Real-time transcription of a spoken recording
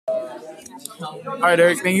All right,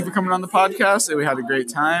 Eric, thank you for coming on the podcast. We had a great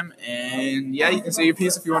time. And yeah, you can say your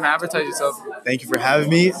piece if you want to advertise yourself. Thank you for having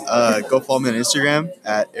me. Go follow me on Instagram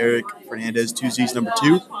at Erick FERNANDEZ 2Z's number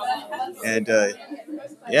 2. And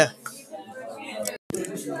yeah.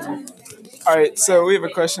 All right, so we have a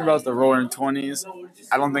question about the Roaring Twenties.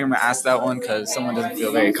 I don't think I'm going to ask that one because someone doesn't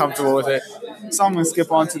feel very comfortable with it. So I'm going to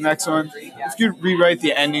skip on to the next one. If you could rewrite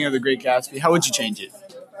the ending of The Great Gatsby, how would you change it?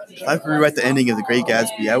 If I could rewrite the ending of The Great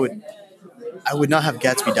Gatsby, I would not have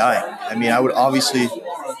Gatsby die. I mean, I would obviously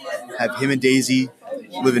have him and Daisy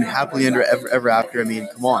living happily ever after. I mean,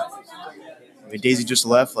 come on. I mean, Daisy just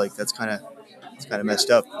left. Like, that's kind of messed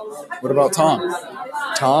up. What about Tom?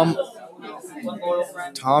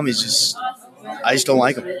 Tom is just, I just don't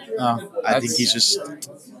like him. I think he's just,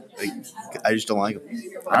 I just don't like him.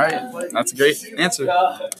 All right, that's a great answer.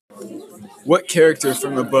 What character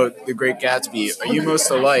from the book The Great Gatsby are you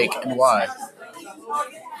most alike and why?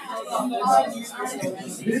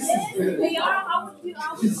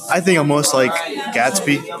 I think I'm most like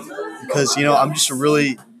Gatsby because, I'm just a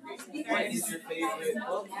really...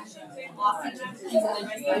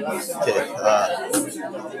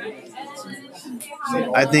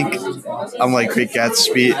 I think I'm like Great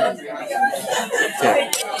Gatsby.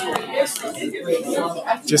 Okay.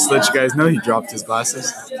 Just to let you guys know, he dropped his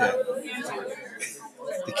glasses. Okay.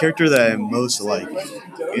 The character that I'm most like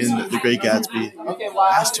in The Great Gatsby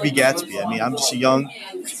has to be Gatsby. I mean, I'm just a young,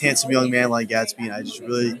 handsome young man like Gatsby, and I just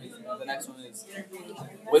really...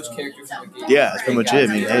 Which character from the game? Yeah, that's pretty much it.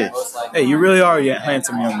 I mean, hey, you really are a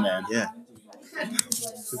handsome young man. Yeah.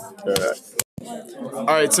 All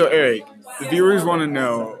right, so Eric, the viewers want to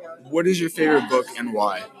know, what is your favorite book and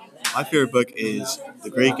why? My favorite book is The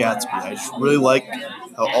Great Gatsby. I just really like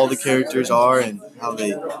how all the characters are and how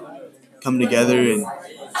they come together. And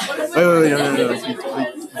wait, no.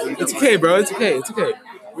 It's okay, bro. It's okay.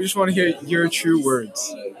 We just want to hear your true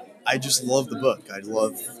words. I just love the book. I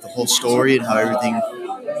love the whole story and how everything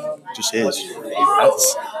just is. I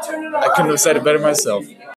couldn't have said it better myself.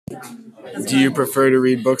 Do you prefer to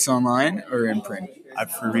read books online or in print? I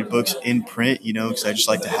prefer to read books in print, because I just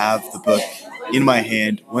like to have the book in my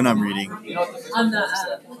hand when I'm reading. Yeah,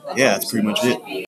 that's pretty much it.